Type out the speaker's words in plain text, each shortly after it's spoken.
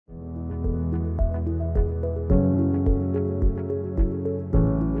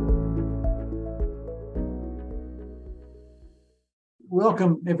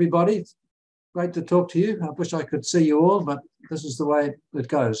Welcome, everybody. It's great to talk to you. I wish I could see you all, but this is the way it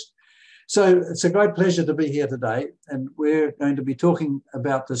goes. So it's a great pleasure to be here today, and we're going to be talking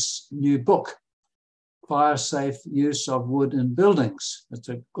about this new book, Fire Safe Use of Wood in Buildings. It's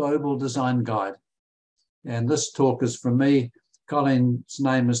a global design guide. And this talk is from me. Colleen's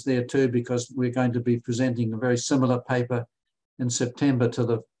name is there too, because we're going to be presenting a very similar paper in September to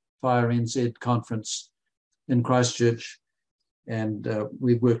the Fire NZ conference in Christchurch. And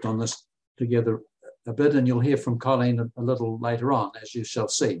we've worked on this together a bit, and you'll hear from Colleen a little later on, as you shall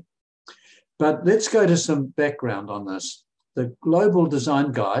see. But let's go to some background on this. The Global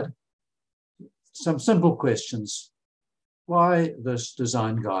Design Guide, some simple questions. Why this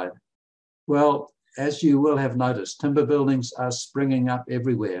design guide? Well, as you will have noticed, timber buildings are springing up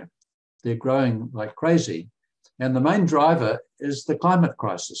everywhere. They're growing like crazy. And the main driver is the climate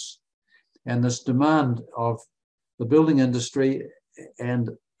crisis and this demand of the building industry and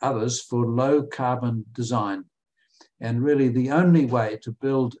others for low carbon design. And really the only way to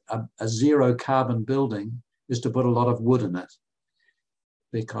build a zero carbon building is to put a lot of wood in it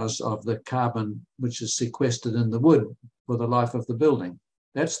because of the carbon which is sequestered in the wood for the life of the building.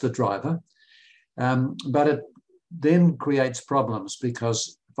 That's the driver. But it then creates problems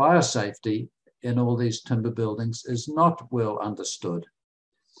because fire safety in all these timber buildings is not well understood.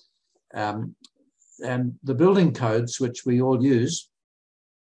 And the building codes, which we all use,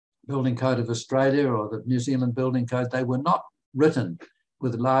 Building Code of Australia or the New Zealand Building Code, they were not written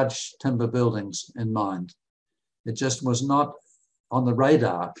with large timber buildings in mind. It just was not on the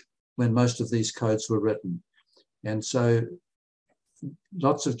radar when most of these codes were written. And so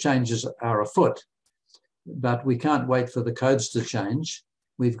lots of changes are afoot, but we can't wait for the codes to change.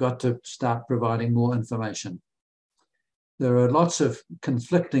 We've got to start providing more information. There are lots of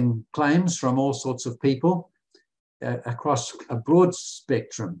conflicting claims from all sorts of people across a broad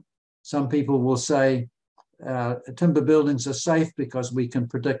spectrum. Some people will say timber buildings are safe because we can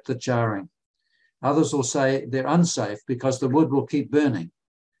predict the charring. Others will say they're unsafe because the wood will keep burning.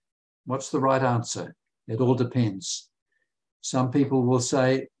 What's the right answer? It all depends. Some people will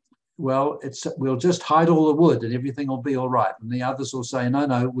say, well, we'll just hide all the wood and everything will be all right. And the others will say,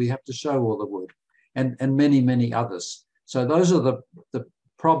 no, we have to show all the wood, and many, many others. So those are the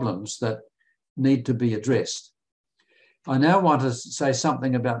problems that need to be addressed. I now want to say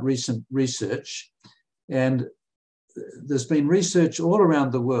something about recent research. And there's been research all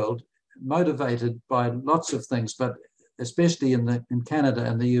around the world motivated by lots of things, but especially in Canada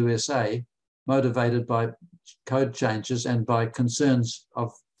and the USA, motivated by code changes and by concerns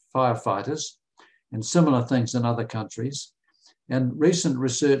of firefighters and similar things in other countries. And recent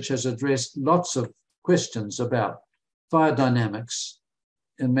research has addressed lots of questions about fire dynamics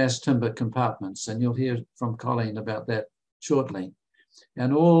in mass timber compartments, and you'll hear from Colleen about that shortly.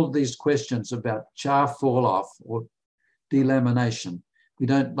 And all these questions about char fall off or delamination. We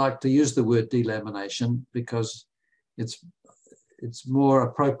don't like to use the word delamination because it's more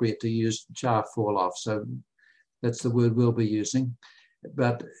appropriate to use char fall off. So that's the word we'll be using.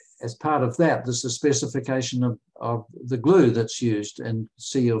 But as part of that, there's a specification of the glue that's used in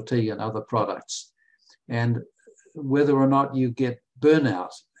CLT and other products, and whether or not you get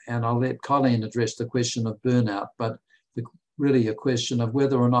burnout. And I'll let Colleen address the question of burnout, but really a question of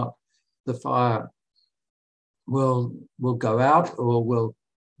whether or not the fire will go out or will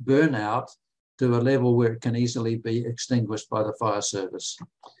burn out to a level where it can easily be extinguished by the fire service.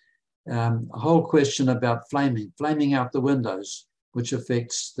 A whole question about flaming out the windows, which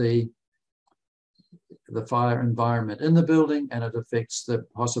affects the fire environment in the building, and it affects the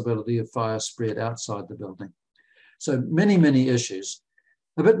possibility of fire spread outside the building. So many, many issues.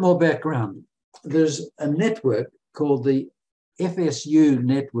 A bit more background. There's a network called the FSU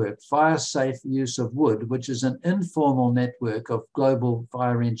network, Fire Safe Use of Wood, which is an informal network of global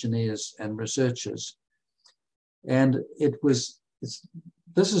fire engineers and researchers. And this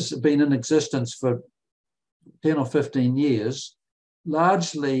has been in existence for 10 or 15 years,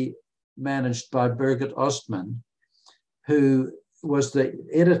 largely managed by Birgit Ostman, who was the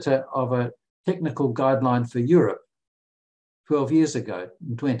editor of a technical guideline for Europe 12 years ago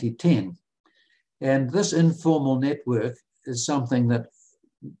in 2010. And this informal network is something that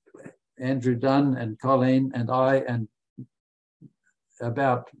Andrew Dunn and Colleen and I and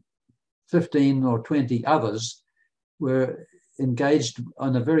about 15 or 20 others were engaged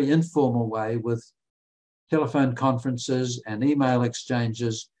in a very informal way with telephone conferences and email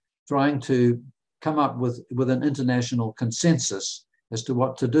exchanges, trying to come up with an international consensus as to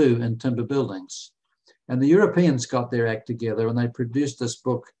what to do in timber buildings. And the Europeans got their act together and they produced this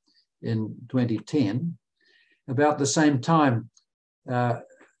book in 2010. About the same time,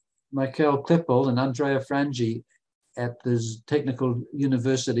 Michael Klippel and Andrea Frangi at the Technical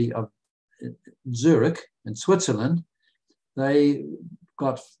University of Zurich in Switzerland, they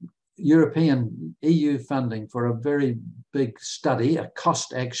got European EU funding for a very big study, a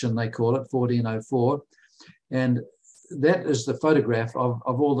cost action they call it, 1404. And that is the photograph of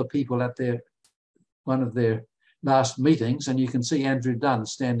all the people at one of their last meetings. And you can see Andrew Dunn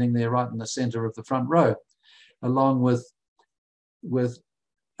standing there right in the center of the front row, along with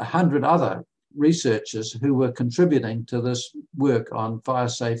 100 other researchers who were contributing to this work on fire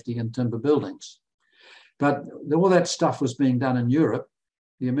safety in timber buildings. But all that stuff was being done in Europe.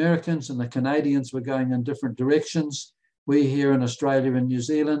 The Americans and the Canadians were going in different directions. We here in Australia and New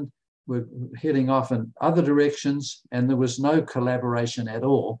Zealand were heading off in other directions, and there was no collaboration at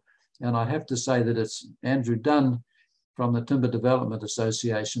all. And I have to say that it's Andrew Dunn from the Timber Development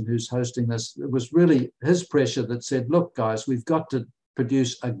Association who's hosting this. It was really his pressure that said, look, guys, we've got to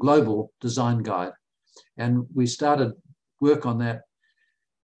produce a global design guide. And we started work on that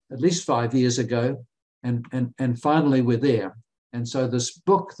at least 5 years ago, and finally we're there. And so this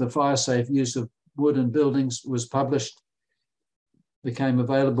book, The Fire Safe Use of Wood in Buildings, was published, became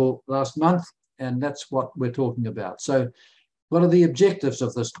available last month, and that's what we're talking about. So what are the objectives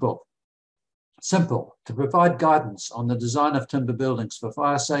of this book? Simple: to provide guidance on the design of timber buildings for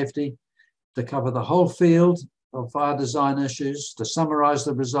fire safety, to cover the whole field of fire design issues, to summarize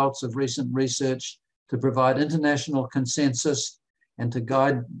the results of recent research, to provide international consensus, and to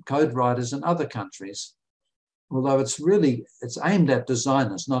guide code writers in other countries. Although it's aimed at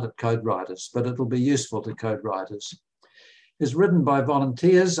designers, not at code writers, but it'll be useful to code writers. It's written by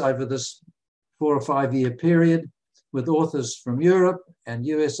volunteers over this 4 or 5 year period, with authors from Europe and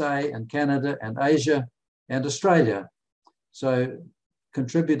USA and Canada and Asia and Australia. So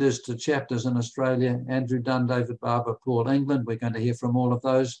contributors to chapters in Australia: Andrew Dunn, David Barber, Paul England. We're going to hear from all of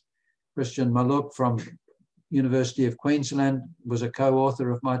those. Christian Maluk from University of Queensland was a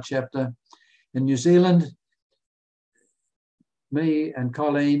co-author of my chapter. In New Zealand, me and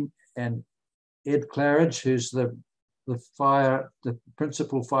Colleen and Ed Claridge, who's the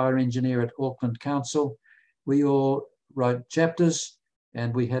principal fire engineer at Auckland Council, we all wrote chapters,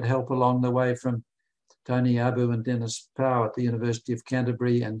 and we had help along the way from Tony Abu and Dennis Powell at the University of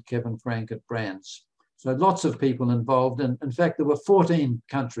Canterbury and Kevin Frank at Brands. So lots of people involved, and in fact there were 14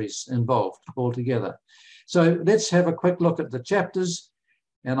 countries involved altogether. So let's have a quick look at the chapters,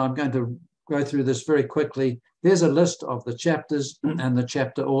 and I'm going to go through this very quickly. There's a list of the chapters and the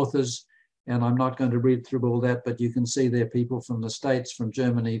chapter authors, and I'm not going to read through all that, but you can see there are people from the States, from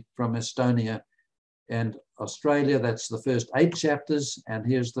Germany, from Estonia and Australia. That's the first 8 chapters, and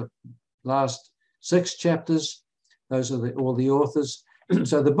here's the last 6 chapters. Those are all the authors.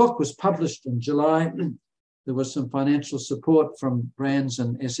 So the book was published in July. There was some financial support from Brands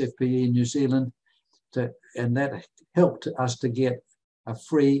and SFPE New Zealand, and that helped us to get a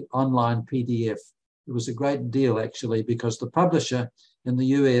free online PDF. It was a great deal, actually, because the publisher in the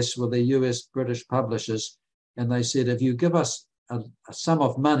US were the US British publishers, and they said, if you give us a sum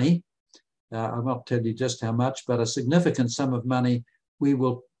of money, I won't tell you just how much, but a significant sum of money, we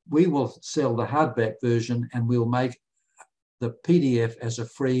will sell the hardback version, and we'll make the PDF as a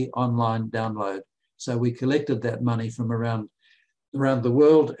free online download. So we collected that money from around the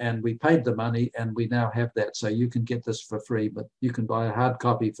world, and we paid the money, and we now have that. So you can get this for free, but you can buy a hard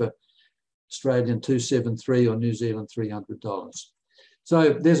copy for Australian $273 or New Zealand $300.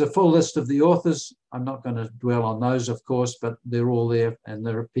 So there's a full list of the authors. I'm not going to dwell on those, of course, but they're all there, and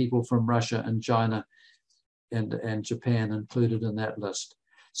there are people from Russia and China and Japan included in that list.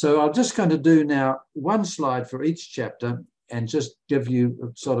 So I'm just going to do now one slide for each chapter and just give you a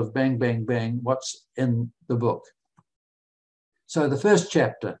sort of bang, bang, bang what's in the book. So the first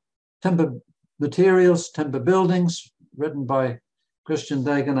chapter, Timber Materials, Timber Buildings, written by Christian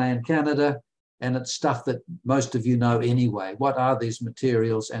Dagenais in Canada, and it's stuff that most of you know anyway. What are these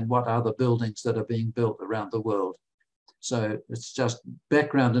materials and what are the buildings that are being built around the world? So it's just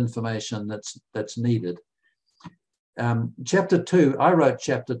background information that's needed. Chapter 2, I wrote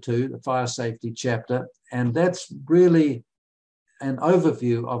chapter 2, the fire safety chapter, and that's really an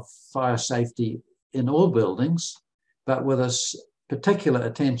overview of fire safety in all buildings, but with a particular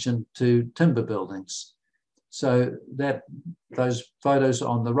attention to timber buildings. So those photos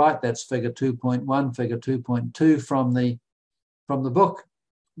on the right, that's figure 2.1, figure 2.2 from the book,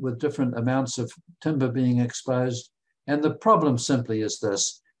 with different amounts of timber being exposed. And the problem simply is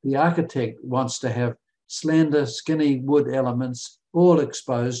this: the architect wants to have slender, skinny wood elements all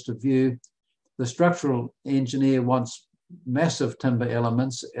exposed to view. The structural engineer wants massive timber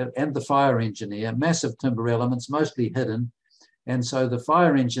elements, and the fire engineer, massive timber elements, mostly hidden. And so the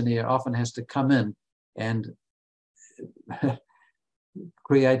fire engineer often has to come in and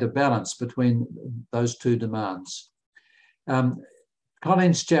create a balance between those two demands.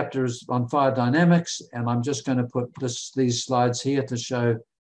 Colin's chapter is on fire dynamics, and I'm just going to put these slides here to show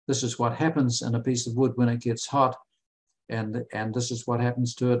this is what happens in a piece of wood when it gets hot, and this is what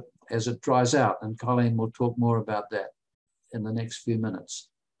happens to it as it dries out. And Colin will talk more about that in the next few minutes.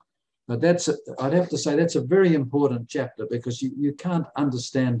 But I'd have to say that's a very important chapter, because you can't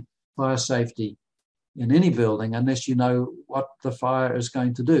understand fire safety in any building unless you know what the fire is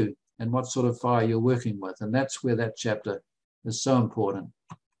going to do and what sort of fire you're working with. And that's where that chapter is so important.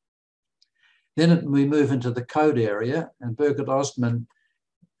 Then we move into the code area, and Birgit Ostman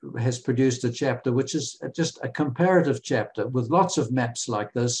has produced a chapter which is just a comparative chapter with lots of maps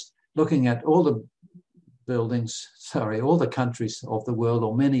like this, looking at all the buildings, all the countries of the world,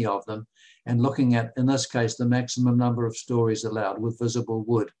 or many of them, and looking at, in this case, the maximum number of stories allowed with visible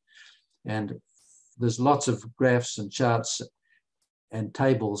wood. And there's lots of graphs and charts and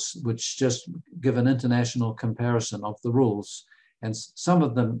tables which just give an international comparison of the rules. And some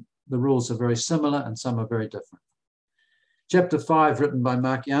of them, the rules are very similar and some are very different. Chapter 5, written by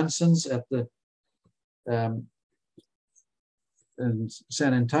Mark Janssens at the in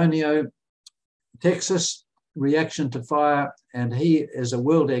San Antonio, Texas, reaction to fire, and he is a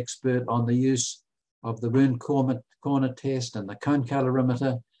world expert on the use of the Rune corner test and the cone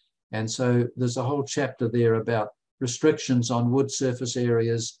calorimeter. And so there's a whole chapter there about restrictions on wood surface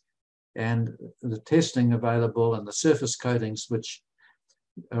areas and the testing available and the surface coatings which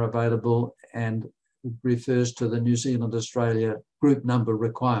are available, and refers to the New Zealand Australia group number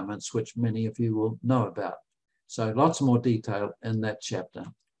requirements, which many of you will know about. So lots more detail in that chapter.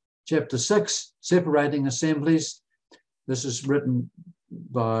 Chapter 6, separating assemblies. This is written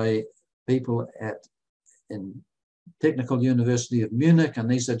by people in Technical University of Munich, and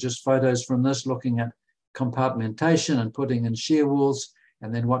these are just photos from this, looking at compartmentation and putting in shear walls,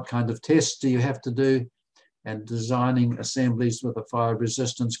 and then what kind of tests do you have to do, and designing assemblies with the fire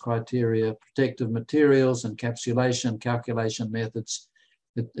resistance criteria, protective materials, encapsulation, calculation methods.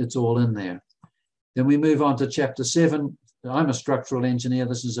 It's all in there. Then we move on to chapter 7. I'm a structural engineer.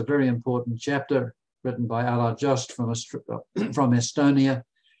 This is a very important chapter written by Ala Jost from Estonia.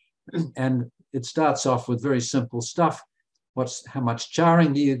 And it starts off with very simple stuff. How much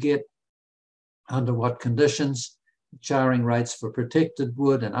charring do you get? Under what conditions? Charring rates for protected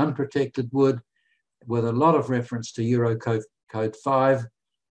wood and unprotected wood, with a lot of reference to Eurocode 5,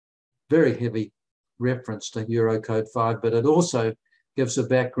 very heavy reference to Eurocode 5, but it also gives a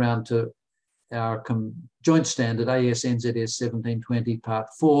background to our joint standard AS/NZS 1720 Part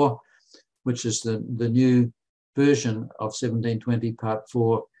 4, which is the new version of 1720 Part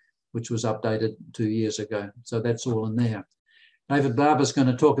 4, which was updated 2 years ago. So that's all in there. David Barber's going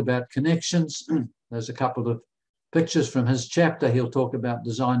to talk about connections. There's a couple of pictures from his chapter. He'll talk about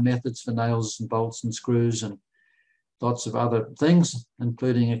design methods for nails and bolts and screws and lots of other things,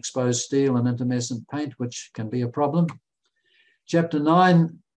 including exposed steel and intermescent paint, which can be a problem. Chapter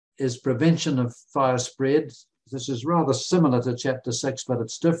 9 is prevention of fire spread. This is rather similar to chapter 6, but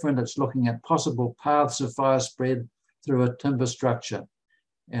it's different. It's looking at possible paths of fire spread through a timber structure.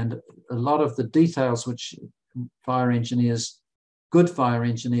 And a lot of the details which fire engineers, good fire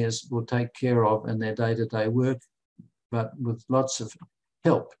engineers, will take care of in their day-to-day work, but with lots of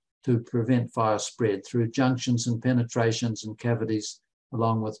help to prevent fire spread through junctions and penetrations and cavities,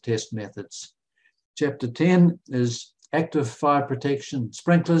 along with test methods. Chapter 10 is active fire protection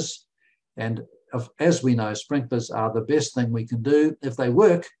sprinklers. And as we know, sprinklers are the best thing we can do. If they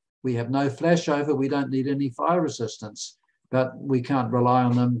work, we have no flashover, we don't need any fire resistance, but we can't rely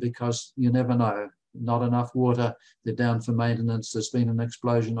on them because you never know. Not enough water, they're down for maintenance, there's been an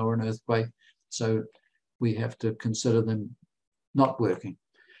explosion or an earthquake, so we have to consider them not working.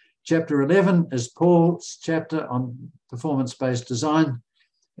 Chapter 11 is Paul's chapter on performance-based design,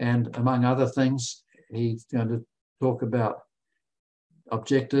 and among other things, he's going to talk about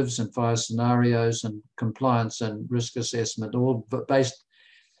objectives and fire scenarios and compliance and risk assessment, all based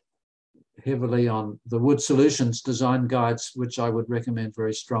heavily on the WoodSolutions design guides, which I would recommend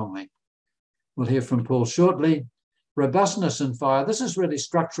very strongly. We'll hear from Paul shortly. Robustness in fire. This is really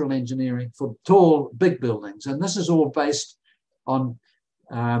structural engineering for tall, big buildings. And this is all based on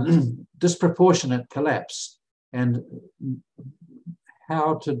disproportionate collapse and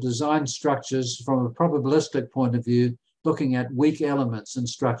how to design structures from a probabilistic point of view, looking at weak elements in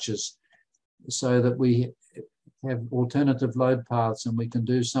structures so that we have alternative load paths, and we can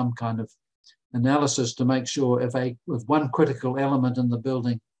do some kind of analysis to make sure if one critical element in the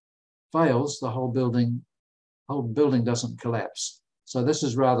building fails, the whole building doesn't collapse. So this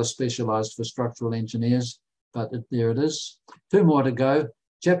is rather specialized for structural engineers, but there it is. 2 more to go.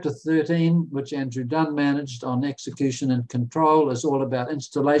 Chapter 13, which Andrew Dunn managed on execution and control, is all about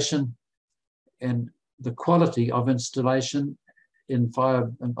installation and the quality of installation in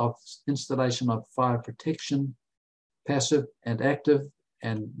installation of fire protection, passive and active,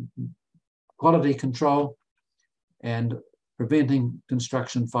 and quality control, and preventing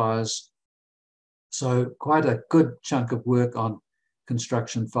construction fires. So quite a good chunk of work on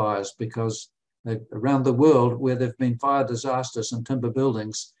construction fires, because around the world where there have been fire disasters in timber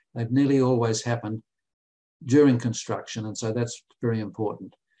buildings, they've nearly always happened during construction, and so that's very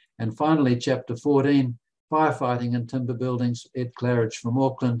important. And finally, chapter 14, firefighting in timber buildings. Ed Claridge from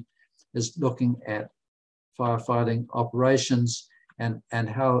Auckland is looking at firefighting operations and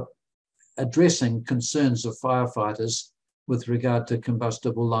how addressing concerns of firefighters with regard to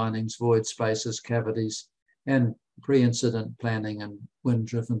combustible linings, void spaces, cavities, and pre-incident planning and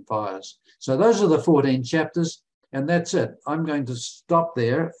wind-driven fires. So those are the 14 chapters, and that's it. I'm going to stop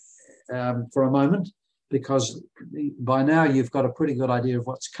there for a moment, because by now you've got a pretty good idea of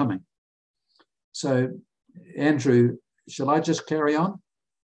what's coming. So, Andrew, shall I just carry on?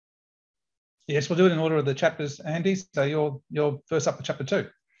 Yes, we'll do it in order of the chapters, Andy. So you're first up to chapter 2.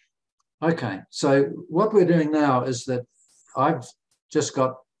 Okay, so what we're doing now is that I've just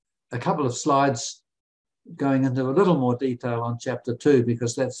got a couple of slides going into a little more detail on chapter 2,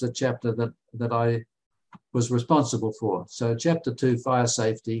 because that's the chapter that I was responsible for. So chapter 2, fire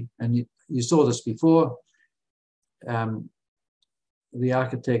safety, and you saw this before. The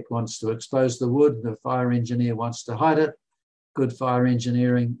architect wants to expose the wood, the fire engineer wants to hide it. Good fire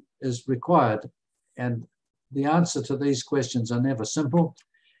engineering is required. And the answer to these questions are never simple.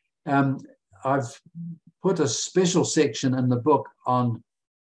 I've put a special section in the book on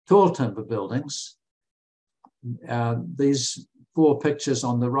tall timber buildings. These 4 pictures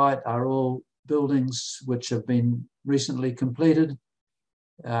on the right are all buildings which have been recently completed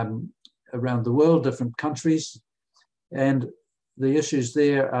around the world, different countries. And the issues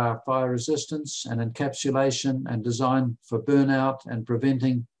there are fire resistance and encapsulation and design for burnout and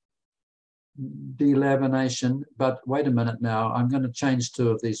preventing delamination. But wait a minute now, I'm going to change 2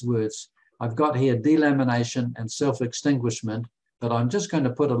 of these words. I've got here delamination and self-extinguishment, but I'm just going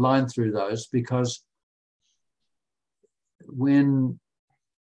to put a line through those, because when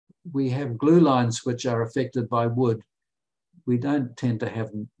we have glue lines which are affected by wood, we don't tend to have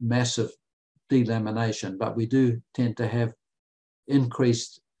massive delamination, but we do tend to have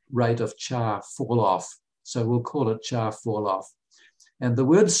increased rate of char fall off. So we'll call it char fall off. And the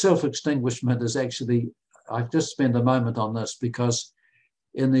word self-extinguishment is actually, I've just spent a moment on this, because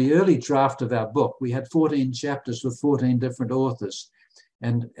in the early draft of our book, we had 14 chapters with 14 different authors.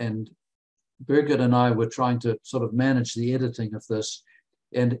 And Birgit and I were trying to sort of manage the editing of this.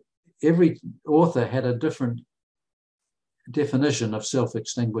 And every author had a different definition of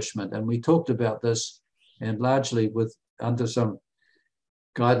self-extinguishment. And we talked about this, and largely under some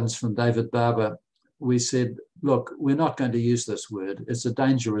guidance from David Barber, we said, look, we're not going to use this word. It's a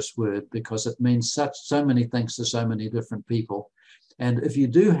dangerous word, because it means so many things to so many different people. And if you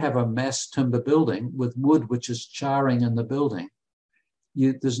do have a mass timber building with wood which is charring in the building,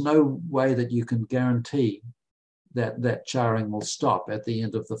 there's no way that you can guarantee that charring will stop at the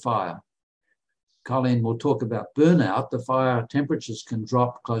end of the fire. Colleen will talk about burnout. The fire temperatures can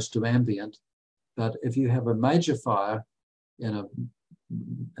drop close to ambient, but if you have a major fire in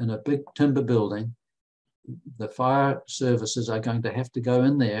a big timber building, the fire services are going to have to go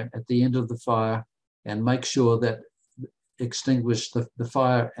in there at the end of the fire and make sure that the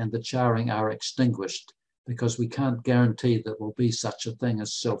fire and the charring are extinguished, because we can't guarantee that there will be such a thing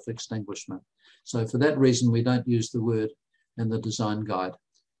as self-extinguishment. So for that reason, we don't use the word in the design guide,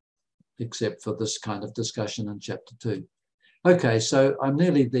 except for this kind of discussion in chapter 2. Okay, so I'm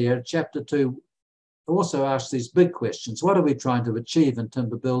nearly there. Chapter 2 also asks these big questions. What are we trying to achieve in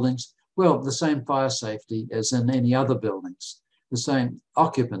timber buildings? Well, the same fire safety as in any other buildings, the same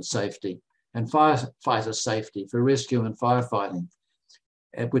occupant safety and firefighter safety for rescue and firefighting,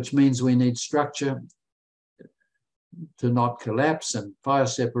 which means we need structure to not collapse and fire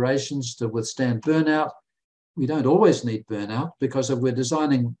separations to withstand burnout. We don't always need burnout, because if we're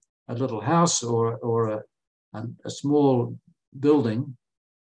designing a little house or a small building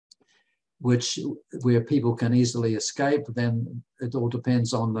where people can easily escape, then it all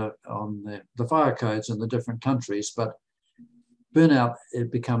depends on the fire codes in the different countries. But burnout,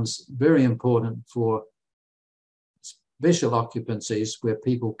 it becomes very important for special occupancies where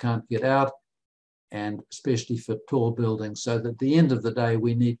people can't get out, and especially for tall buildings. So that at the end of the day,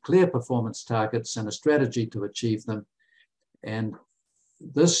 we need clear performance targets and a strategy to achieve them. And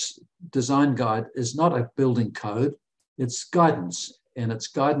this design guide is not a building code, it's guidance. And it's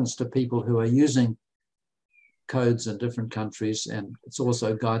guidance to people who are using codes in different countries. And it's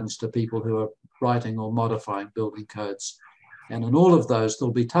also guidance to people who are writing or modifying building codes. And in all of those,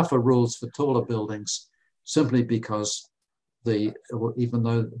 there'll be tougher rules for taller buildings, simply because even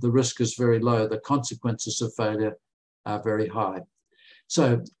though the risk is very low, the consequences of failure are very high.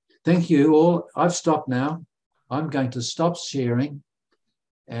 So thank you all. I've stopped now. I'm going to stop sharing,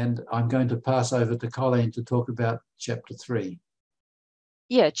 and I'm going to pass over to Colleen to talk about chapter 3.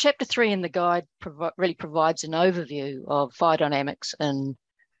 Yeah, chapter 3 in the guide really provides an overview of fire dynamics in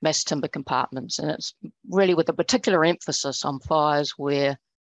mass timber compartments, and it's really with a particular emphasis on fires where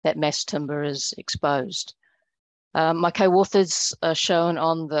that mass timber is exposed. My co-authors are shown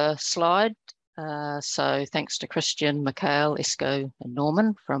on the slide. So thanks to Christian, Mikhail, Esko, and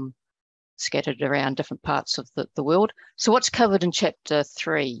Norman from scattered around different parts of the world. So what's covered in chapter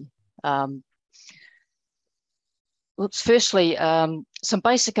 3? Firstly, some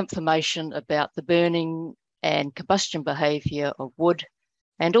basic information about the burning and combustion behaviour of wood,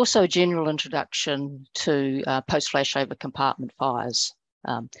 and also a general introduction to post-flashover compartment fires.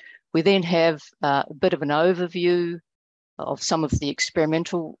 We then have a bit of an overview of some of the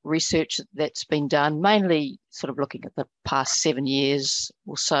experimental research that's been done, mainly sort of looking at the past 7 years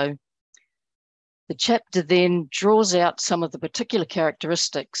or so. The chapter then draws out some of the particular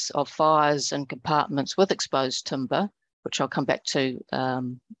characteristics of fires and compartments with exposed timber, which I'll come back to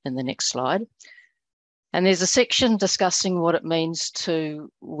in the next slide. And there's a section discussing what it means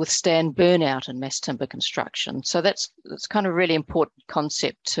to withstand burnout in mass timber construction. So that's kind of a really important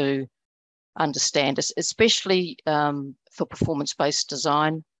concept to understand, especially for performance-based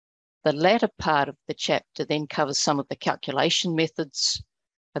design. The latter part of the chapter then covers some of the calculation methods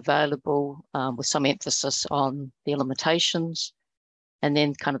available, with some emphasis on the limitations. And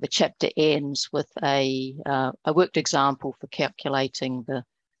then kind of the chapter ends with a worked example for calculating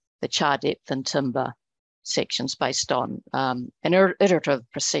the char depth in timber sections based on an iterative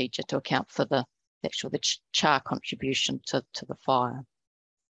procedure to account for the char contribution to the fire.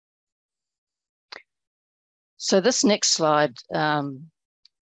 So this next slide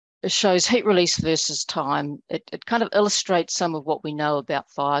shows heat release versus time. It kind of illustrates some of what we know about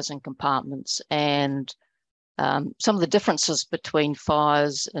fires and compartments, and some of the differences between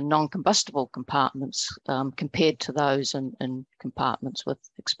fires in non-combustible compartments compared to those in compartments with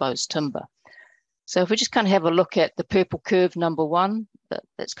exposed timber. So if we just kind of have a look at the purple curve number 1,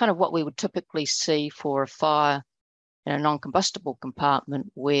 that's kind of what we would typically see for a fire in a non-combustible compartment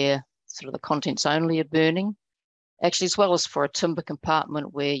where sort of the contents only are burning, actually, as well as for a timber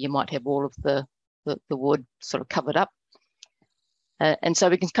compartment where you might have all of the wood sort of covered up. And so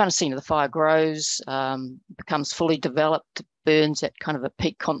we can kind of see the fire grows, becomes fully developed, burns at kind of a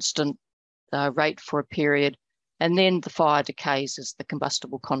peak constant rate for a period, and then the fire decays as the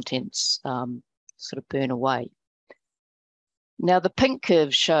combustible contents sort of burn away. Now, the pink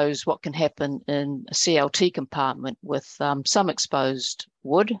curve shows what can happen in a CLT compartment with some exposed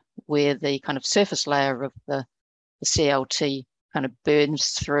wood, where the kind of surface layer of the CLT kind of burns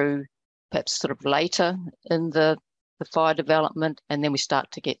through perhaps sort of later in the fire development, and then we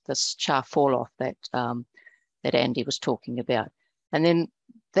start to get this char fall off that Andy was talking about. And then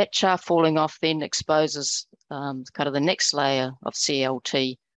that char falling off then exposes kind of the next layer of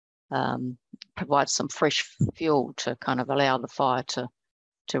CLT, provides some fresh fuel to kind of allow the fire to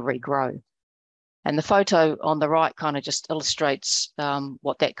regrow. And the photo on the right kind of just illustrates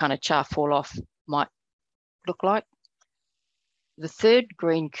what that kind of char fall off might look like. The third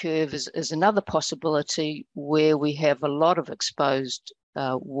green curve is another possibility where we have a lot of exposed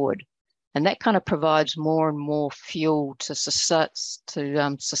wood, and that kind of provides more and more fuel to sustain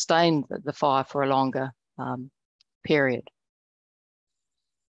the fire for a longer period.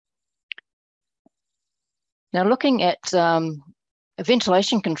 Now, looking at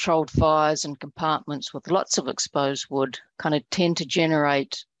ventilation-controlled fires and compartments with lots of exposed wood kind of tend to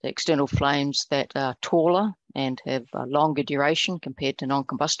generate external flames that are taller and have a longer duration compared to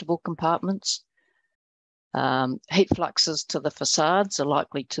non-combustible compartments. Heat fluxes to the facades are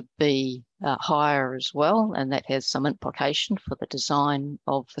likely to be higher as well, and that has some implication for the design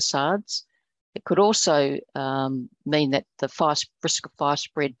of facades. It could also mean that the risk of fire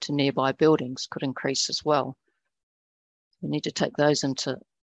spread to nearby buildings could increase as well. We need to take those into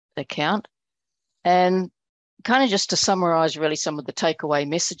account. And kind of just to summarize really some of the takeaway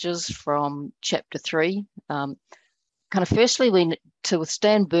messages from chapter 3, kind of firstly, to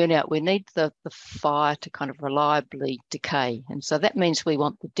withstand burnout, we need the fire to kind of reliably decay. And so that means we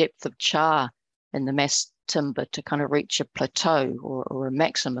want the depth of char in the mass timber to kind of reach a plateau or a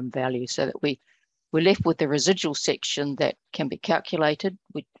maximum value, so that we're left with the residual section that can be calculated.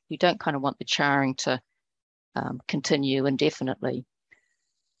 We don't kind of want the charring to continue indefinitely.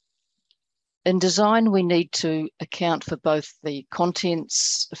 In design, we need to account for both the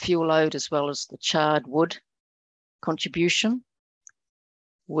contents, the fuel load, as well as the charred wood contribution.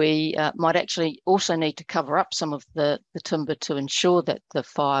 We might actually also need to cover up some of the timber to ensure that the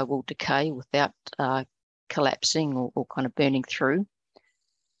fire will decay without collapsing or kind of burning through.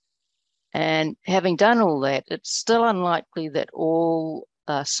 And having done all that, it's still unlikely that all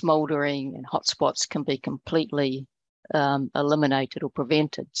smouldering and hotspots can be completely eliminated or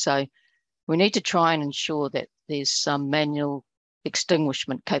prevented. So we need to try and ensure that there's some manual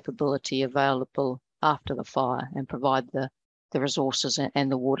extinguishment capability available after the fire, and provide the resources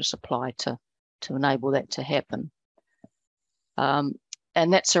and the water supply to enable that to happen. And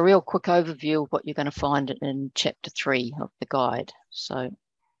that's a real quick overview of what you're going to find in chapter 3 of the guide. So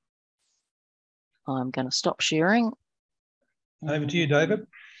I'm going to stop sharing. Over to you, David.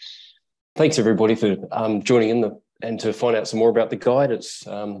 Thanks everybody for joining in and to find out some more about the guide. It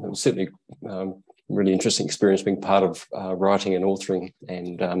was certainly really interesting experience being part of writing and authoring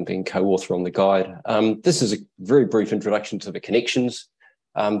and being co-author on the guide. This is a very brief introduction to the connections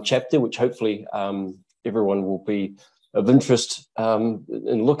chapter, which hopefully everyone will be of interest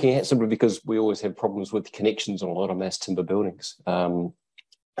in looking at, simply because we always have problems with connections on a lot of mass timber buildings.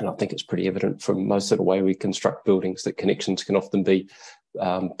 And I think it's pretty evident from most of the way we construct buildings that connections can often be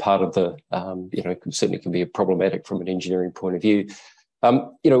part of the, certainly can be problematic from an engineering point of view.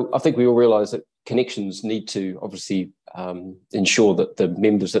 I think we all realise that connections need to obviously ensure that the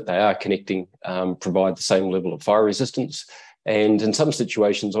members that they are connecting provide the same level of fire resistance. And in some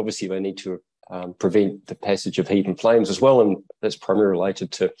situations, obviously, they need to prevent the passage of heat and flames as well. And that's primarily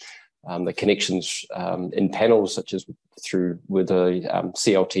related to the connections in panels, such as with a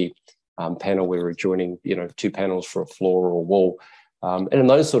CLT panel where we're joining, 2 panels for a floor or a wall. And in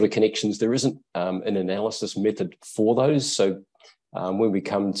those sort of connections, there isn't an analysis method for those. So when we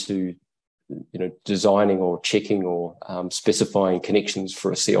come to designing or checking or specifying connections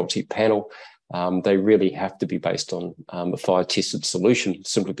for a CLT panel, they really have to be based on a fire-tested solution,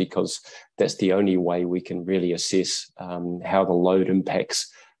 simply because that's the only way we can really assess how the load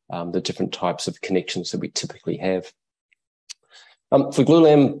impacts the different types of connections that we typically have. For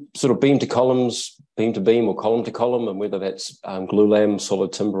glulam, sort of beam to columns, beam to beam or column to column, and whether that's glulam,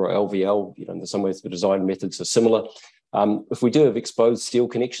 solid timber or LVL, in some ways the design methods are similar. If we do have exposed steel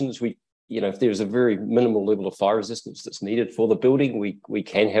connections, if there's a very minimal level of fire resistance that's needed for the building, we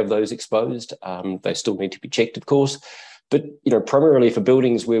can have those exposed. They still need to be checked, of course. But, primarily for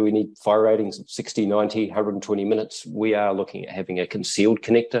buildings where we need fire ratings of 60, 90, 120 minutes, we are looking at having a concealed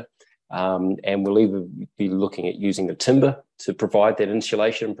connector. And we'll either be looking at using the timber to provide that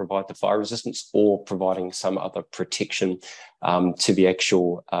insulation, provide the fire resistance, or providing some other protection to the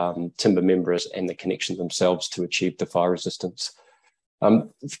actual timber members and the connection themselves to achieve the fire resistance.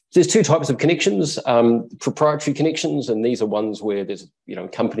 There's 2 types of connections, proprietary connections, and these are ones where there's a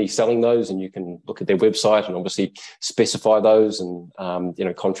company selling those, and you can look at their website and obviously specify those, and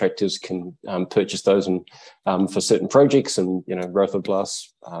contractors can purchase those and for certain projects, and Rotherglass,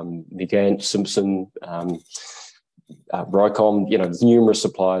 Nigant, Simpson, Rycom, there's numerous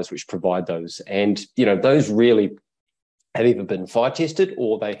suppliers which provide those, and those really have either been fire tested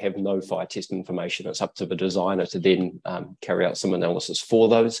or they have no fire test information. It's up to the designer to then carry out some analysis for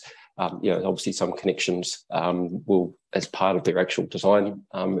those. Obviously some connections will, as part of their actual design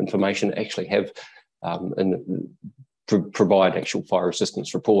information, actually have and provide actual fire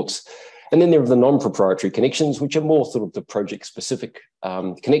resistance reports. And then there are the non-proprietary connections, which are more sort of the project-specific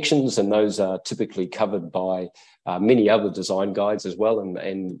connections, and those are typically covered by many other design guides as well,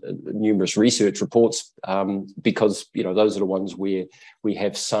 and numerous research reports, because those are the ones where we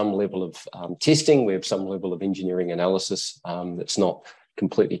have some level of testing, we have some level of engineering analysis that's not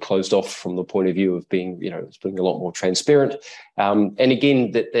completely closed off from the point of view of being, it's being a lot more transparent. And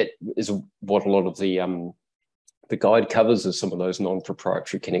again, that is what a lot of the guide covers, is some of those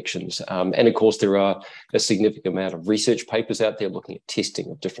non-proprietary connections. And of course, there are a significant amount of research papers out there looking at testing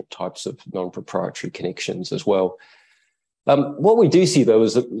of different types of non-proprietary connections as well. What we do see, though,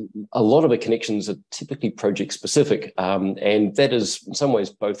 is that a lot of the connections are typically project-specific, and that is in some ways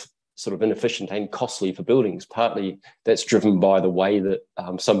both sort of inefficient and costly for buildings. Partly that's driven by the way that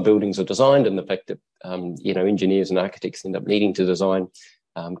some buildings are designed, and the fact that engineers and architects end up needing to design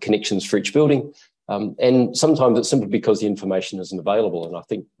connections for each building. And sometimes it's simply because the information isn't available. And I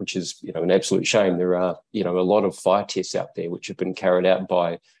think, which is, an absolute shame, there are, a lot of fire tests out there which have been carried out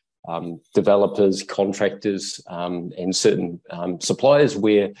by developers, contractors, and certain suppliers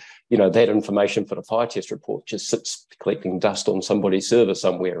where, that information for the fire test report just sits collecting dust on somebody's server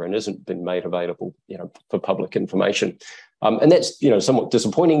somewhere and isn't been made available, for public information. And that's, somewhat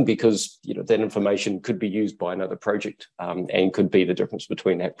disappointing because, that information could be used by another project and could be the difference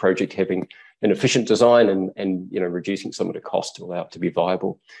between that project having an efficient design and reducing some of the cost to allow it to be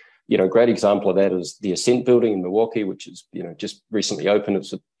viable. A great example of that is the Ascent building in Milwaukee, which is, just recently opened.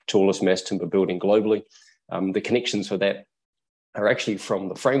 It's the tallest mass timber building globally. The connections for that are actually from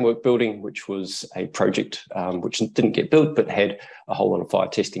the framework building, which was a project which didn't get built, but had a whole lot of fire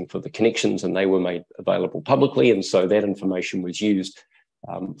testing for the connections, and they were made available publicly. And so that information was used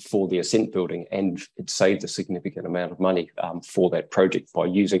for the Ascent building, and it saved a significant amount of money for that project by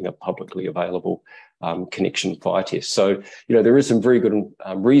using a publicly available connection fire test. So, there is some very good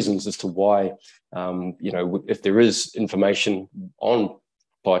reasons as to why, if there is information on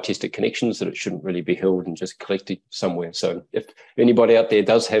fire tested connections, that it shouldn't really be held and just collected somewhere. So if anybody out there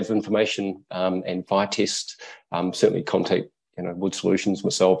does have information and fire tests, certainly contact WoodSolutions,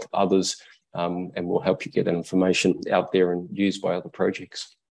 myself, others, and we'll help you get that information out there and used by other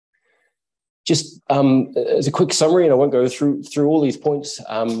projects. Just as a quick summary, and I won't go through all these points,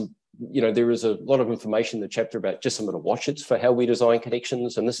 there is a lot of information in the chapter about just some of the watchets for how we design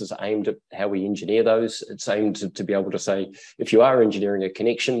connections, and this is aimed at how we engineer those. It's aimed to be able to say, if you are engineering a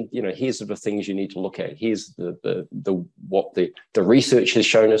connection, here's the things you need to look at. Here's what the research has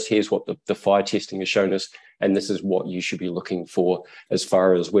shown us. Here's what the fire testing has shown us, and this is what you should be looking for as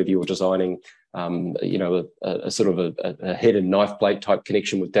far as whether you're designing a sort of a head and knife blade type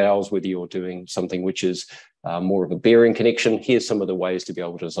connection with dowels, whether you're doing something which is more of a bearing connection. Here's some of the ways to be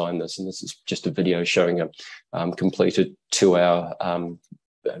able to design this. And this is just a video showing a completed 2-hour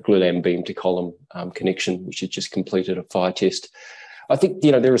glulam beam to column connection, which has just completed a fire test. I think,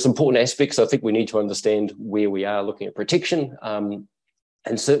 there are some important aspects. I think we need to understand where we are looking at protection.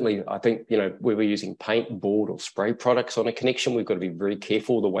 And certainly, I think, where we're using paint, board or spray products on a connection, we've got to be very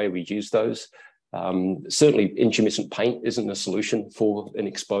careful the way we use those. Certainly, intumescent paint isn't a solution for an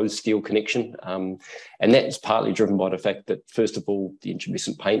exposed steel connection. And that's partly driven by the fact that, first of all, the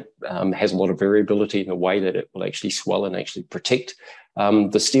intumescent paint has a lot of variability in the way that it will actually swell and actually protect the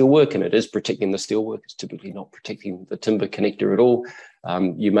steelwork, and it is protecting the steelwork. It's typically not protecting the timber connector at all.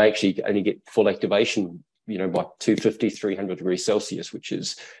 You may actually only get full activation by 250, 300 degrees Celsius, which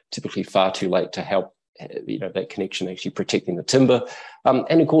is typically far too late to help, that connection actually protecting the timber.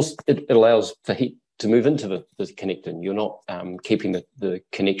 And of course, it allows for heat to move into the connector. And you're not keeping the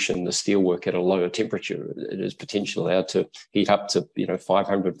connection, the steelwork at a lower temperature. It is potentially allowed to heat up to,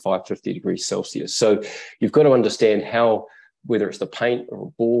 500, 550 degrees Celsius. So you've got to understand how, whether it's the paint or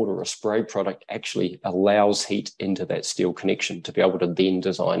a board or a spray product, actually allows heat into that steel connection to be able to then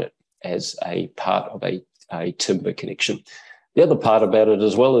design it as a part of a timber connection. The other part about it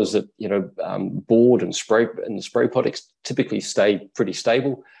as well is that, board and the spray products typically stay pretty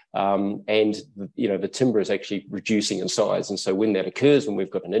stable. And, the timber is actually reducing in size. And so when that occurs, when we've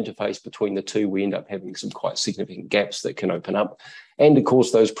got an interface between the two, we end up having some quite significant gaps that can open up. And of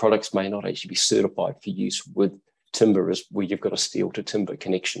course, those products may not actually be certified for use with timber, as where you've got a steel to timber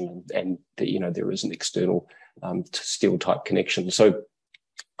connection and there is an external steel type connection. So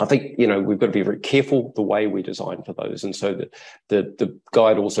I think, we've got to be very careful the way we design for those. And so the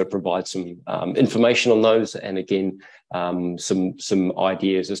guide also provides some information on those, and again, some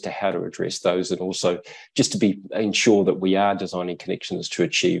ideas as to how to address those, and also just to ensure that we are designing connections to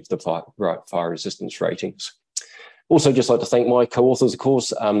achieve the right fire resistance ratings. Also, just like to thank my co-authors, of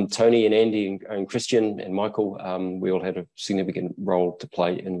course, Tony and Andy and Christian and Michael. We all had a significant role to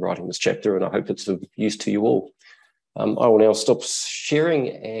play in writing this chapter, and I hope it's of use to you all. I will now stop sharing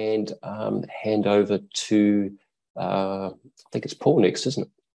and hand over to, I think it's Paul next, isn't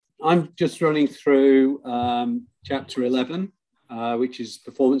it? I'm just running through chapter 11, which is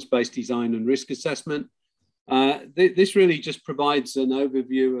performance-based design and risk assessment. This really just provides an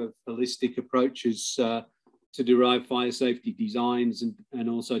overview of holistic approaches to derive fire safety designs and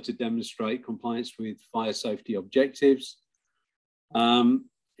also to demonstrate compliance with fire safety objectives.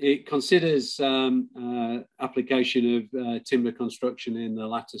 It considers application of timber construction in the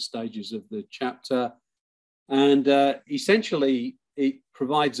latter stages of the chapter. And essentially, it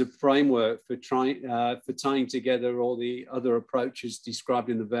provides a framework for tying together all the other approaches described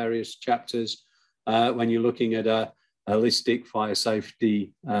in the various chapters when you're looking at a holistic fire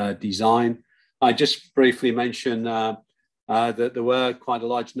safety design. I just briefly mentioned that there were quite a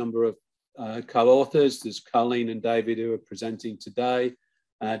large number of co-authors. There's Colleen and David who are presenting today,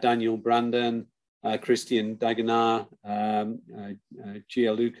 Daniel Brandon, Christian Dagenar,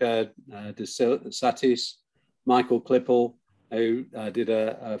 Gianluca De Satis, Michael Klippel, who did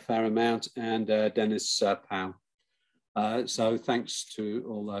a fair amount, and Dennis Powell. So thanks to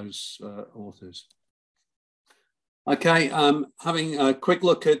all those authors. Okay, having a quick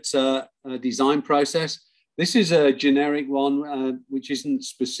look at a design process. This is a generic one, which isn't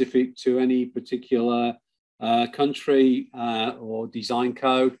specific to any particular country or design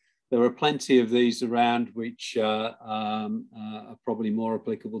code. There are plenty of these around which are probably more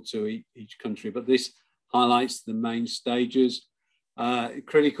applicable to each country, but this highlights the main stages.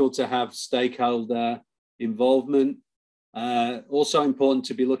 Critical to have stakeholder involvement. Also important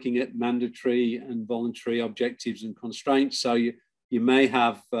to be looking at mandatory and voluntary objectives and constraints. So you may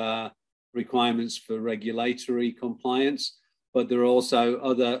have requirements for regulatory compliance, but there are also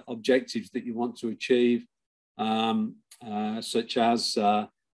other objectives that you want to achieve, such as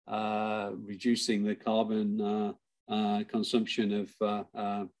reducing the carbon consumption of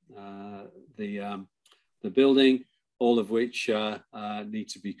the building, all of which need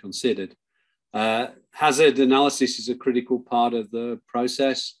to be considered. Hazard analysis is a critical part of the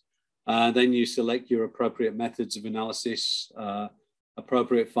process. Then you select your appropriate methods of analysis,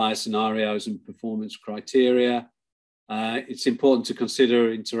 appropriate fire scenarios and performance criteria. It's important to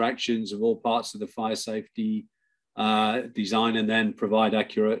consider interactions of all parts of the fire safety design, and then provide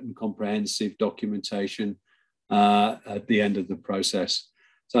accurate and comprehensive documentation at the end of the process.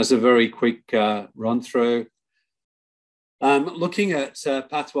 So that's a very quick run through. Looking at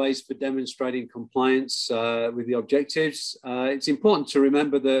pathways for demonstrating compliance with the objectives, it's important to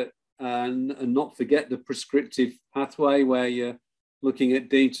remember that and not forget the prescriptive pathway where you're looking at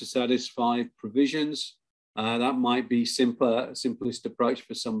deemed to satisfy provisions. That might be simplest approach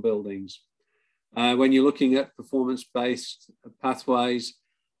for some buildings. When you're looking at performance-based pathways,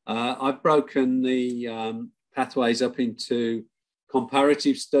 I've broken the pathways up into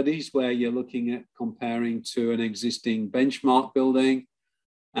comparative studies where you're looking at comparing to an existing benchmark building,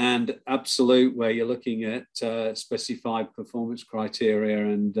 and absolute where you're looking at specified performance criteria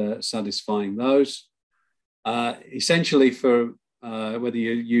and satisfying those. Essentially for whether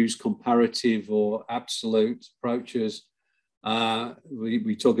you use comparative or absolute approaches,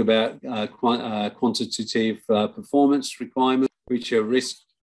 we talk about quantitative performance requirements, which are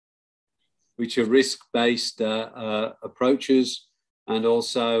risk-based approaches, and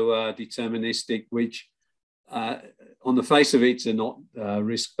also deterministic, which on the face of it are not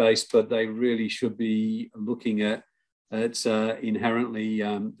risk-based, but they really should be looking at inherently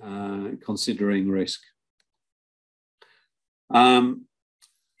considering risk.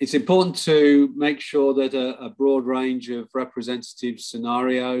 It's important to make sure that a broad range of representative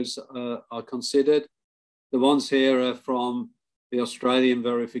scenarios are considered. The ones here are from the Australian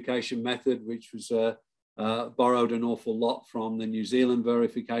verification method, which was borrowed an awful lot from the New Zealand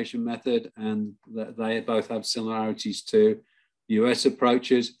verification method, and they both have similarities to US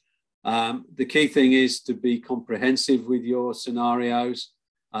approaches. The key thing is to be comprehensive with your scenarios,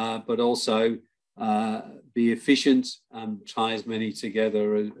 but also be efficient and tie as many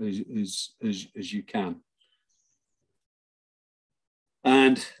together as you can.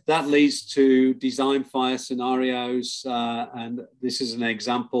 And that leads to design fire scenarios. And this is an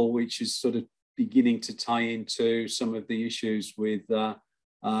example which is sort of beginning to tie into some of the issues with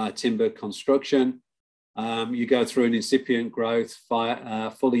timber construction. You go through an incipient growth,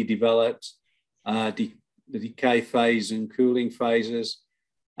 fully developed, the decay phase and cooling phases.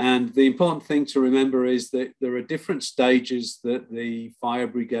 And the important thing to remember is that there are different stages that the fire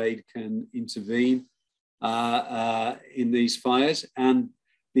brigade can intervene in these fires, and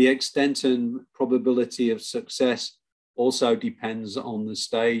the extent and probability of success also depends on the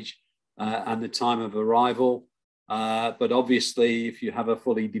stage and the time of arrival. But obviously, if you have a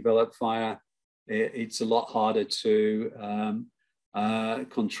fully developed fire, it's a lot harder to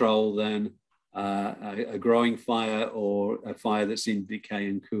control than a growing fire or a fire that's in decay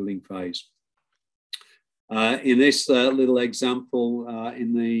and cooling phase. In this little example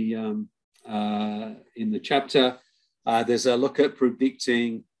in the chapter, there's a look at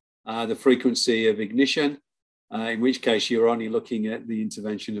predicting the frequency of ignition, in which case you're only looking at the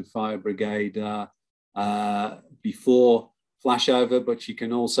intervention of fire brigade before flashover, but you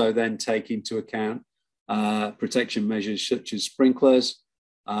can also then take into account protection measures such as sprinklers,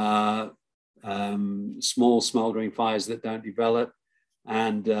 small smouldering fires that don't develop,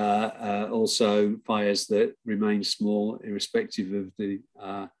 and also fires that remain small irrespective of the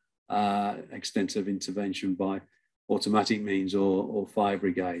extent of intervention by automatic means or fire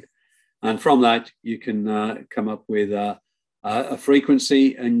brigade. And from that, you can come up with a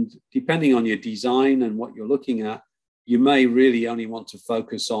frequency. And depending on your design and what you're looking at, you may really only want to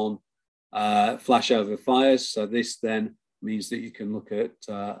focus on flashover fires. So this then means that you can look at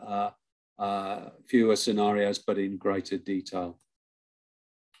fewer scenarios, but in greater detail.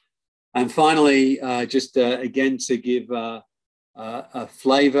 And finally, just again to give a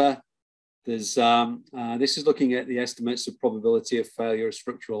flavor, there's this is looking at the estimates of probability of failure of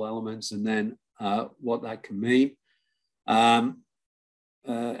structural elements and then what that can mean.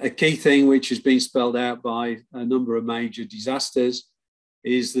 A key thing which has been spelled out by a number of major disasters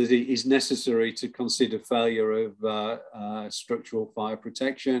is that it is necessary to consider failure of structural fire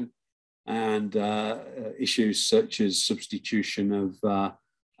protection and issues such as substitution of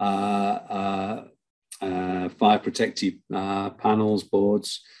fire protective panels,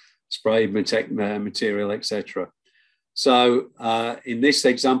 boards, spray material, etc. So in this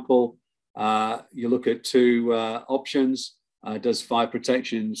example, you look at two options. Does fire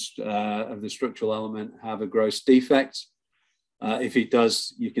protections of the structural element have a gross defect? If it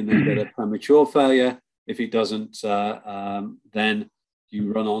does, you can then get a premature failure. If it doesn't, then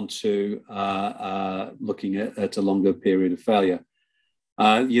you run on to looking at a longer period of failure.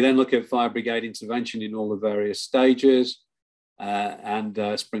 You then look at fire brigade intervention in all the various stages and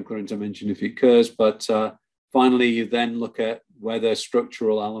sprinkler intervention if it occurs. But finally, you then look at whether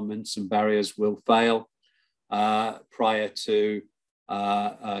structural elements and barriers will fail prior to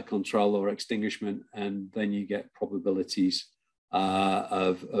control or extinguishment, and then you get probabilities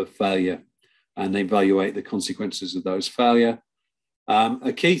of failure and evaluate the consequences of those failure.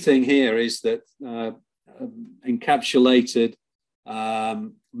 A key thing here is that encapsulated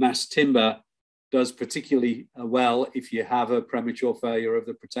mass timber does particularly well if you have a premature failure of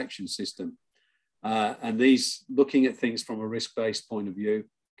the protection system. And these, looking at things from a risk-based point of view,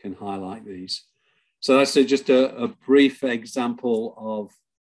 can highlight these. So that's just a brief example of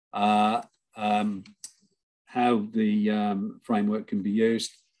how the framework can be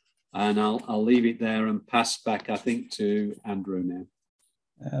used. And I'll leave it there and pass back, I think, to Andrew now.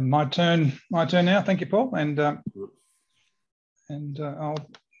 My turn now. Thank you, Paul. And I'll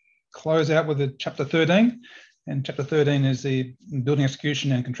close out with the chapter 13. And chapter 13 is the building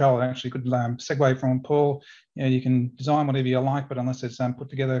execution and control. Actually, good segue from Paul. You know, you can design whatever you like, but unless it's put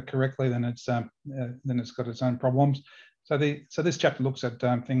together correctly, then it's got its own problems. So this chapter looks at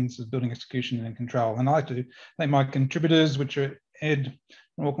things as building execution and control. And I like to thank my contributors, which are Ed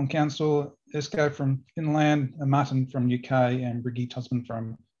from Auckland Council, Esko from Finland, Martin from UK, and Brigitte Husband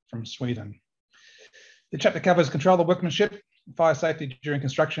from Sweden. The chapter covers control of workmanship, fire safety during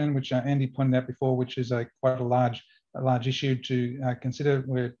construction, which Andy pointed out before, which is quite a large issue to consider,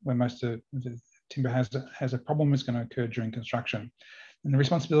 where most of the timber has a problem is going to occur during construction, and the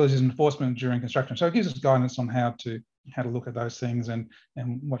responsibilities and enforcement during construction. So it gives us guidance on how to look at those things and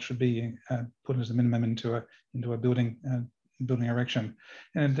what should be put as a minimum into a building erection.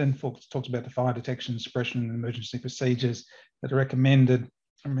 And then talks about the fire detection, suppression, and emergency procedures that are recommended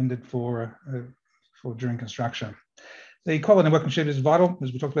for during construction. The quality of workmanship is vital,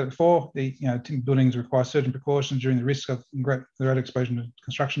 as we talked about before. The timber buildings require certain precautions during the risk of great exposure to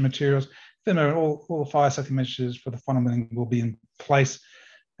construction materials. Then all the fire safety measures for the final building will be in place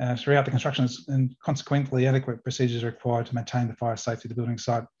throughout the construction, and consequently adequate procedures are required to maintain the fire safety of the building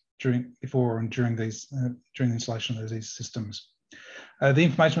site before and during the installation of these systems. The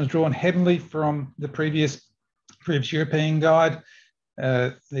information was drawn heavily from the previous European guide.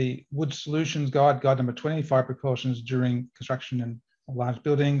 The WoodSolutions guide number 20, fire precautions during construction in large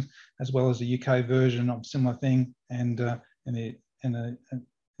buildings, as well as the UK version of a similar thing, and the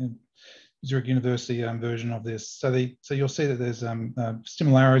Zurich University version of this. So you'll see that there's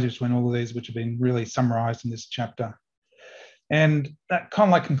similarities between all of these, which have been really summarised in this chapter. And that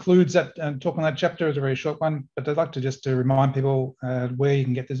kind of concludes that talk on that chapter. Is a very short one, but I'd like to just remind people where you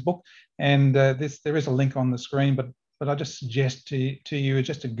can get this book. And there is a link on the screen, but I just suggest to you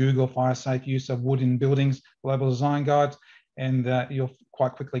just to Google fire safe use of wood in buildings, global design guides, and you'll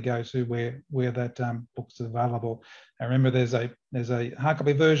quite quickly go to where that book's available. Now remember, there's a hard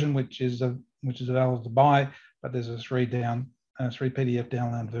copy version which is available to buy, but there's a three PDF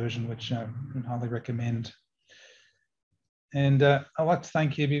download version which I highly recommend. And I'd like to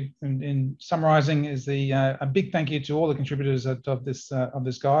thank you. In summarising, is a big thank you to all the contributors of this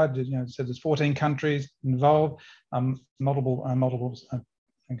guide. So there's 14 countries involved, multiple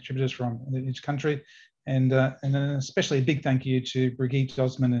contributors from each country, and then especially a big thank you to Brigitte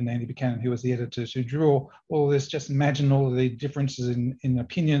Osman and Andy Buchanan, who was the editors who drew all this. Just imagine all of the differences in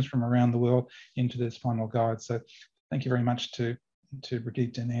opinions from around the world into this final guide. So thank you very much to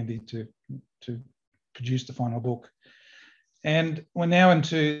Brigitte and Andy to produce the final book. And we're now running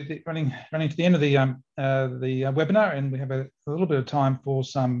to the end of the webinar, and we have a little bit of time for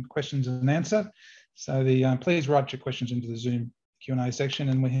some questions and answer. So please write your questions into the Zoom Q&A section,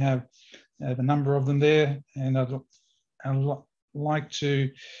 and we have a number of them there. And I'd like to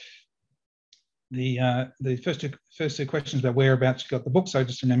the first two questions about whereabouts you got the book. So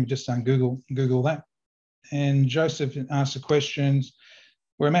just remember, just Google that. And Joseph asked the questions: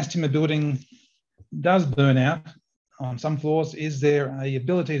 where a mass timber building does burn out on some floors, is there a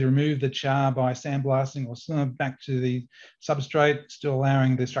ability to remove the char by sandblasting or similar back to the substrate, still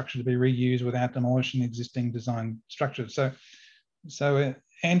allowing the structure to be reused without demolishing existing design structures? So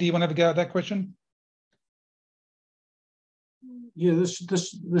Andy, you want to have a go at that question? Yeah,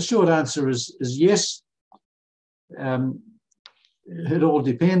 the short answer is yes. It all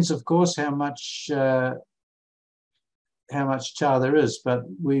depends, of course, how much char there is, but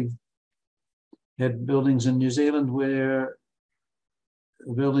we've had buildings in New Zealand where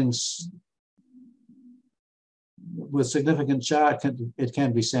buildings with significant char it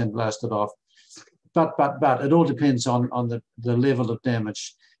can be sandblasted off, but it all depends on the level of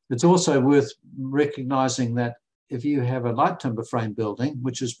damage. It's also worth recognizing that if you have a light timber frame building,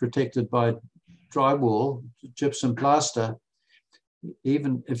 which is protected by drywall, gypsum plaster,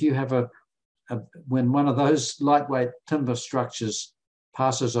 even if you have when one of those lightweight timber structures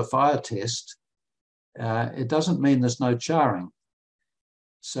passes a fire test, it doesn't mean there's no charring.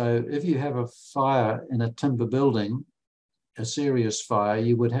 So if you have a fire in a timber building, a serious fire,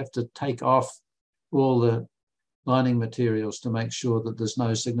 you would have to take off all the lining materials to make sure that there's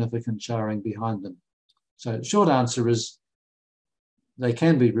no significant charring behind them. So the short answer is they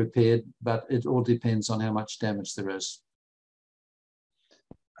can be repaired, but it all depends on how much damage there is.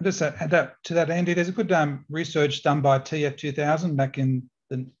 I'll just add to that, Andy, there's a good research done by TF 2000 back in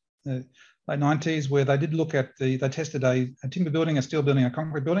the late 90s, where they did look at they tested a timber building, a steel building, a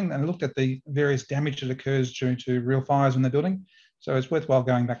concrete building, and looked at the various damage that occurs due to real fires in the building. So it's worthwhile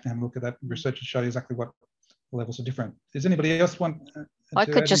going back to have a look at that research to show you exactly what levels are different. Does anybody else want I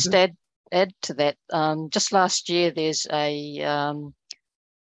could just add to that. Just last year, there's a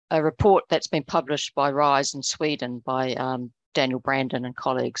report that's been published by RISE in Sweden by Daniel Brandon and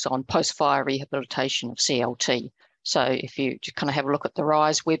colleagues on post-fire rehabilitation of CLT. So if you just kind of have a look at the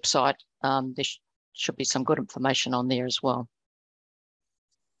RISE website, there should be some good information on there as well.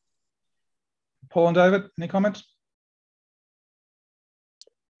 Paul and David, any comments?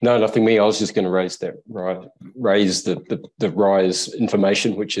 No, nothing me. I was just going to raise the RISE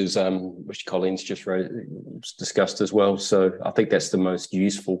information, which Colleen's just discussed as well. So I think that's the most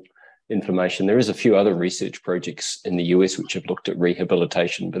useful information. There is a few other research projects in the US which have looked at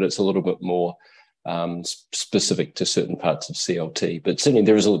rehabilitation, but it's a little bit more specific to certain parts of CLT. But certainly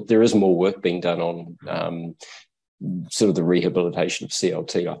there is more work being done on sort of the rehabilitation of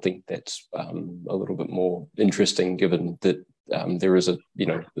CLT. I think that's a little bit more interesting, given that there is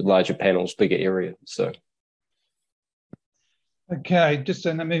larger panels, bigger area. So okay, just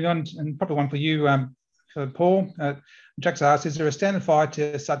moving on, and probably one for you, for Paul. Jack's asked, is there a standard fire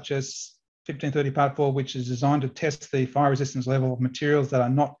test such as 1530 Part 4, which is designed to test the fire resistance level of materials that are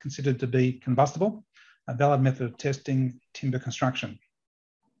not considered to be combustible? A valid method of testing timber construction.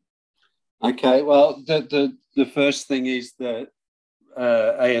 Okay, well, the first thing is that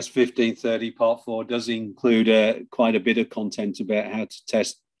AS 1530 Part 4 does include quite a bit of content about how to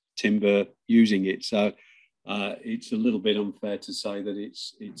test timber using it. So it's a little bit unfair to say that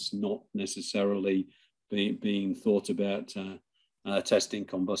it's not necessarily being thought about testing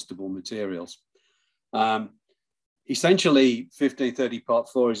combustible materials. Essentially, 1530 Part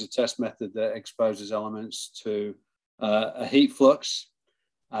 4 is a test method that exposes elements to a heat flux,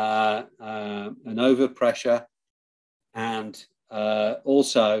 an overpressure, and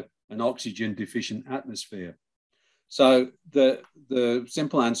also an oxygen deficient atmosphere. So the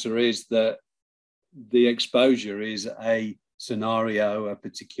simple answer is that the exposure is a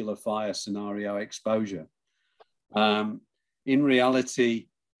particular fire scenario exposure. In reality,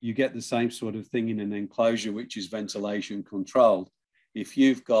 you get the same sort of thing in an enclosure which is ventilation controlled. If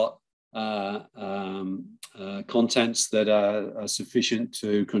you've got contents that are sufficient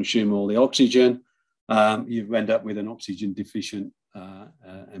to consume all the oxygen, you end up with an oxygen deficient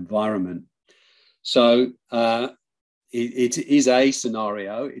environment. So it is a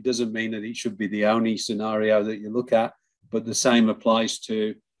scenario. It doesn't mean that it should be the only scenario that you look at, but the same applies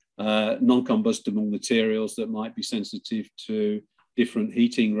to non-combustible materials that might be sensitive to different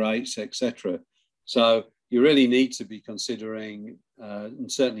heating rates, etc. So you really need to be considering, and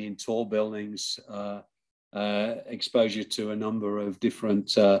certainly in tall buildings, exposure to a number of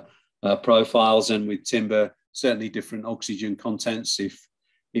different profiles, and with timber, certainly different oxygen contents.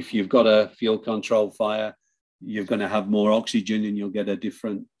 If you've got a fuel control fire, you're going to have more oxygen and you'll get a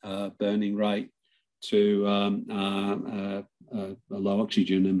different burning rate to a low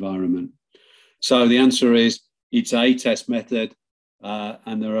oxygen environment. So the answer is it's a test method,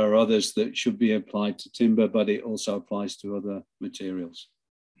 and there are others that should be applied to timber, but it also applies to other materials.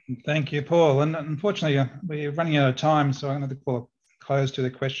 Thank you, Paul. And unfortunately, we're running out of time, so I'm going to call a close to the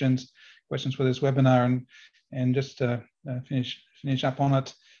questions for this webinar, and just finish up on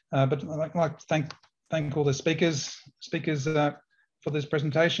it. But I'd like to thank all the speakers for this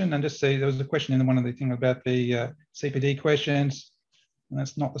presentation, and just say there was a question in one of the things about the CPD questions, and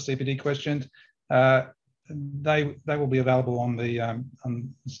that's not the CPD questions. They will be available on the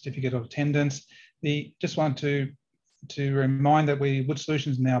certificate of attendance. Just want to remind that WoodSolutions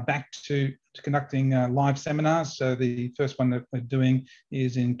is now back to conducting live seminars. So the first one that we're doing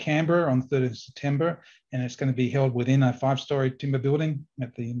is in Canberra on 3rd of September, and it's going to be held within a 5-storey timber building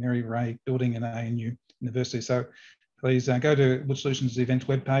at the Mary Ray building in ANU University. So please go to WoodSolutions event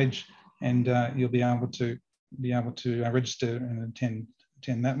webpage, and you'll be able to register and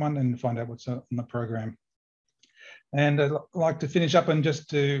attend that one and find out what's on the program. And I'd like to finish up and just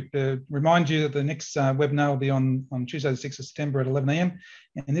to remind you that the next webinar will be on Tuesday, the 6th of September at 11 AM.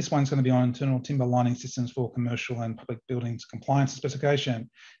 And this one's going to be on internal timber lining systems for commercial and public buildings compliance specification.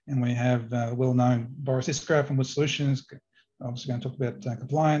 And we have well-known Boris Iskra from WoodSolutions, obviously going to talk about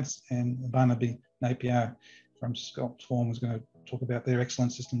compliance, and Barnaby Napier from Scott Form is going to talk about their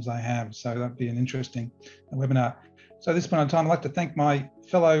excellent systems they have. So that'll be an interesting webinar. So at this point in time, I'd like to thank my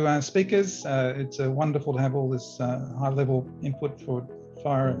fellow speakers. It's wonderful to have all this high-level input for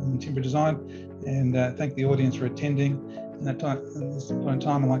fire and timber design, and thank the audience for attending. And at this point in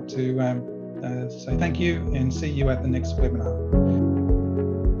time, I'd like to say thank you and see you at the next webinar.